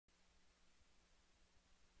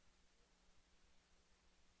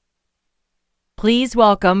Please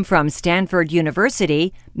welcome from Stanford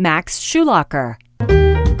University, Max Shulaker.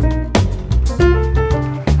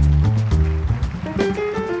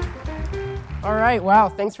 All right, wow,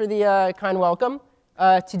 thanks for the kind welcome.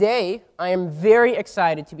 Today, I am very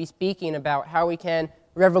excited to be speaking about how we can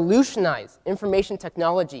revolutionize information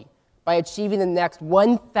technology by achieving the next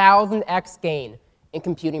 1,000x gain in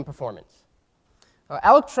computing performance.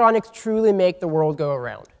 Electronics truly make the world go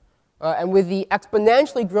around. And with the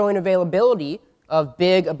exponentially growing availability of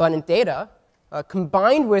big, abundant data,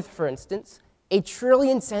 combined with, for instance, 1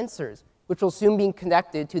 trillion sensors, which will soon be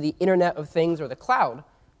connected to the Internet of Things or the cloud,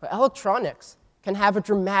 electronics can have a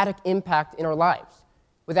dramatic impact in our lives,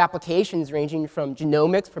 with applications ranging from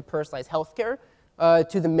genomics for personalized healthcare,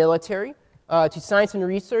 to the military, to science and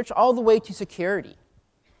research, all the way to security.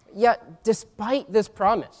 Yet, despite this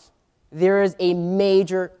promise, there is a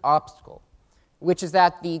major obstacle, which is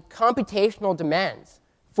that the computational demands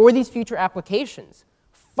for these future applications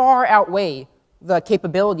far outweigh the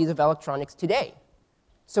capabilities of electronics today.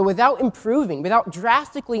 So without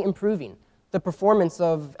drastically improving the performance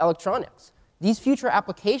of electronics, these future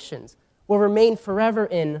applications will remain forever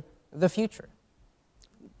in the future.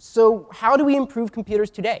 So how do we improve computers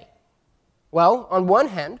today? Well, on one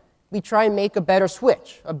hand, we try and make a better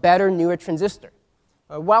switch, a better, newer transistor.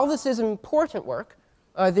 While this is important work,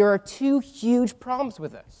 there are two huge problems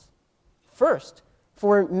with this. First,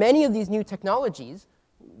 for many of these new technologies,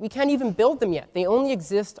 we can't even build them yet. They only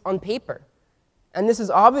exist on paper. And this is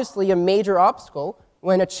obviously a major obstacle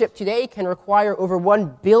when a chip today can require over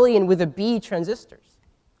 1 billion with a B transistors.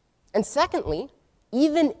 And secondly,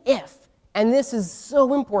 even if, and this is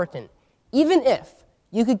so important, even if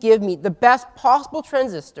you could give me the best possible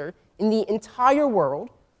transistor in the entire world,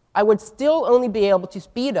 I would still only be able to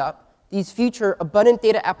speed up these future abundant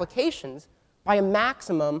data applications by a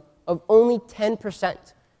maximum of only 10%,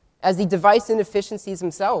 as the device inefficiencies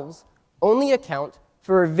themselves only account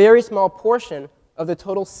for a very small portion of the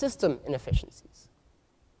total system inefficiencies.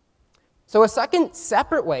 So a second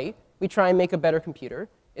separate way we try and make a better computer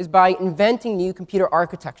is by inventing new computer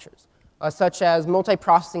architectures, such as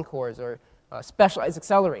multiprocessing cores or specialized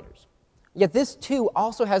accelerators. Yet this, too,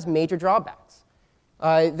 also has major drawbacks.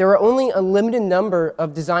 There are only a limited number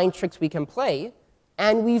of design tricks we can play,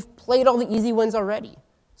 and we've played all the easy ones already.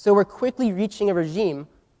 So we're quickly reaching a regime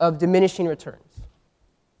of diminishing returns.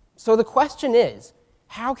 So the question is,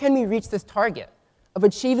 how can we reach this target of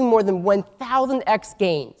achieving more than 1,000x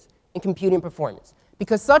gains in computing performance?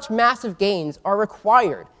 Because such massive gains are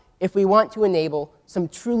required if we want to enable some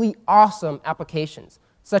truly awesome applications,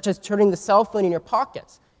 such as turning the cell phone in your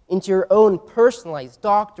pockets into your own personalized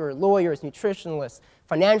doctor, lawyers, nutritionalists,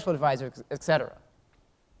 financial advisors, etc.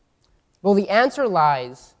 Well, the answer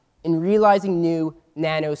lies in realizing new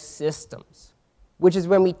nano systems, which is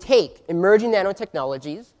when we take emerging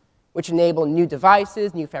nanotechnologies, which enable new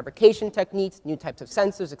devices, new fabrication techniques, new types of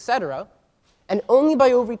sensors, etc., and only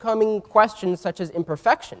by overcoming questions such as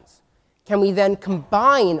imperfections can we then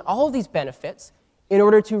combine all of these benefits in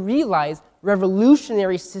order to realize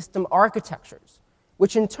revolutionary system architectures,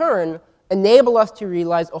 which in turn enable us to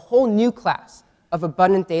realize a whole new class of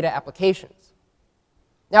abundant data applications.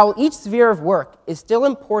 Now, each sphere of work is still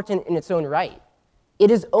important in its own right. It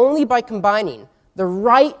is only by combining the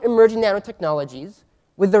right emerging nanotechnologies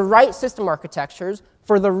with the right system architectures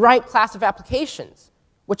for the right class of applications,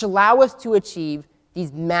 which allow us to achieve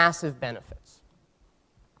these massive benefits.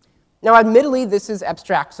 Now, admittedly, this is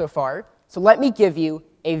abstract so far, so let me give you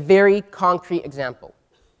a very concrete example.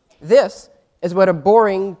 This is what a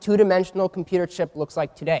boring two-dimensional computer chip looks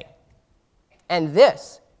like today. And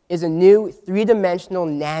this is a new three-dimensional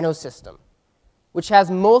nano system, which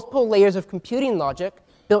has multiple layers of computing logic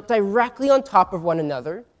built directly on top of one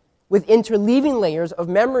another, with interleaving layers of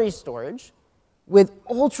memory storage, with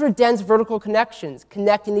ultra-dense vertical connections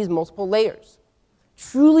connecting these multiple layers,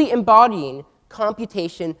 truly embodying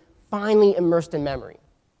computation finally immersed in memory.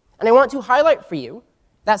 And I want to highlight for you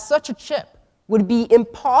that such a chip would be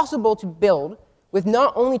impossible to build with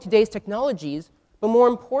not only today's technologies, but more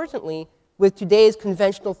importantly, with today's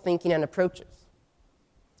conventional thinking and approaches.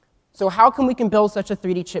 So how can we build such a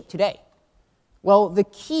 3D chip today? Well, the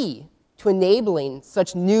key to enabling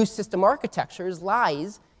such new system architectures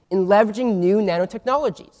lies in leveraging new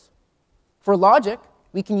nanotechnologies. For logic,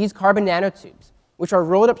 we can use carbon nanotubes, which are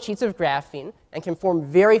rolled up sheets of graphene and can form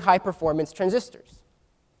very high-performance transistors.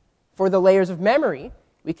 For the layers of memory,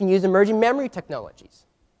 we can use emerging memory technologies.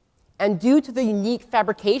 And due to the unique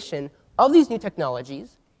fabrication of these new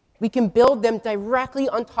technologies, we can build them directly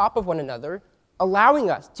on top of one another,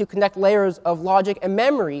 allowing us to connect layers of logic and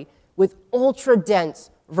memory with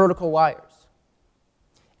ultra-dense vertical wires.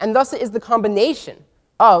 And thus it is the combination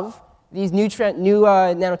of these new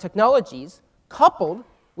nanotechnologies coupled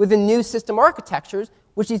with the new system architectures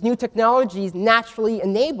which these new technologies naturally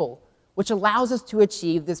enable, which allows us to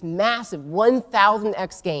achieve this massive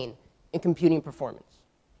 1,000x gain in computing performance.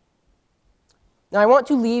 Now, I want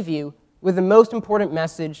to leave you with the most important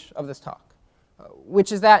message of this talk,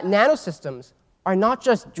 which is that nanosystems are not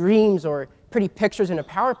just dreams or pretty pictures in a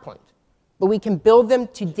PowerPoint, but we can build them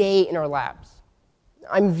today in our labs.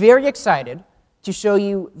 I'm very excited to show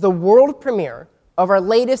you the world premiere of our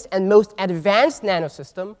latest and most advanced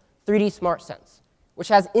nanosystem, 3D SmartSense, which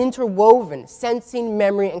has interwoven sensing,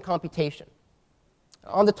 memory, and computation.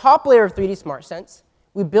 On the top layer of 3D SmartSense,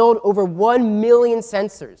 we build over 1 million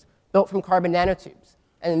sensors built from carbon nanotubes.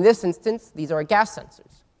 And in this instance, these are gas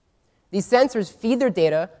sensors. These sensors feed their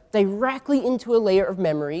data directly into a layer of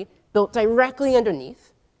memory built directly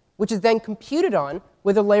underneath, which is then computed on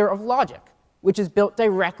with a layer of logic, which is built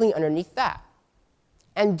directly underneath that.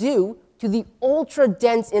 And due to the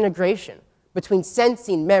ultra-dense integration between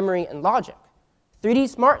sensing, memory, and logic,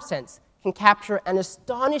 3D SmartSense can capture an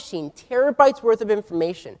astonishing terabytes worth of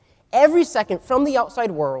information every second from the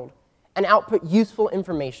outside world and output useful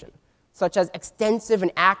information, such as extensive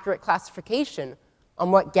and accurate classification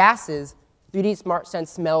on what gases 3D SmartSense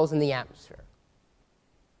smells in the atmosphere.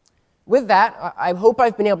 With that, I hope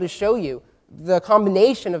I've been able to show you the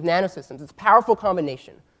combination of nanosystems, this powerful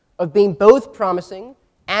combination of being both promising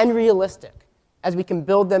and realistic as we can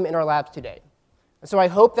build them in our labs today. And so I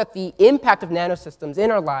hope that the impact of nanosystems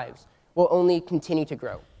in our lives will only continue to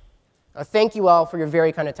grow. Thank you all for your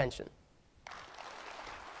very kind attention.